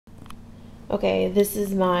Okay, this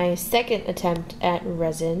is my second attempt at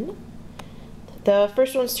resin. The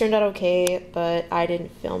first ones turned out okay, but I didn't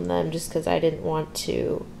film them just because I didn't want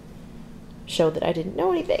to show that I didn't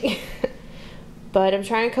know anything. But I'm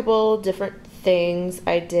trying a couple different things.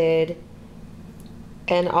 I did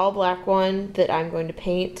an all black one that I'm going to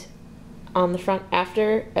paint on the front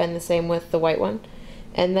after, and the same with the white one.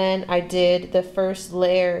 And then I did the first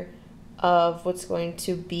layer of what's going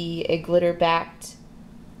to be a glitter backed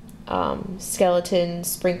skeleton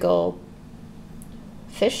sprinkle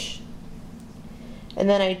fish. And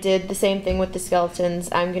then I did the same thing with the skeletons.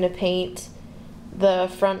 I'm gonna paint the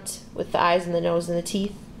front with the eyes and the nose and the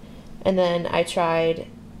teeth. And then I tried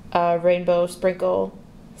a rainbow sprinkle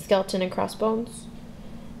skeleton and crossbones.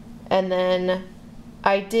 And then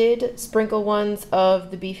I did sprinkle ones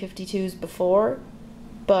of the B-52s before,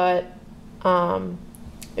 but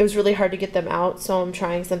it was really hard to get them out, so I'm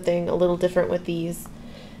trying something a little different with these.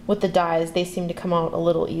 With the dyes, they seem to come out a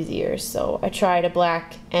little easier, so I tried a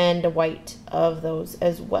black and a white of those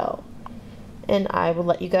as well. And I will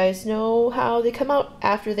let you guys know how they come out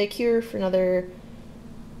after they cure for another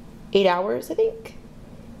 8 hours, I think.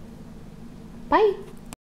 Bye!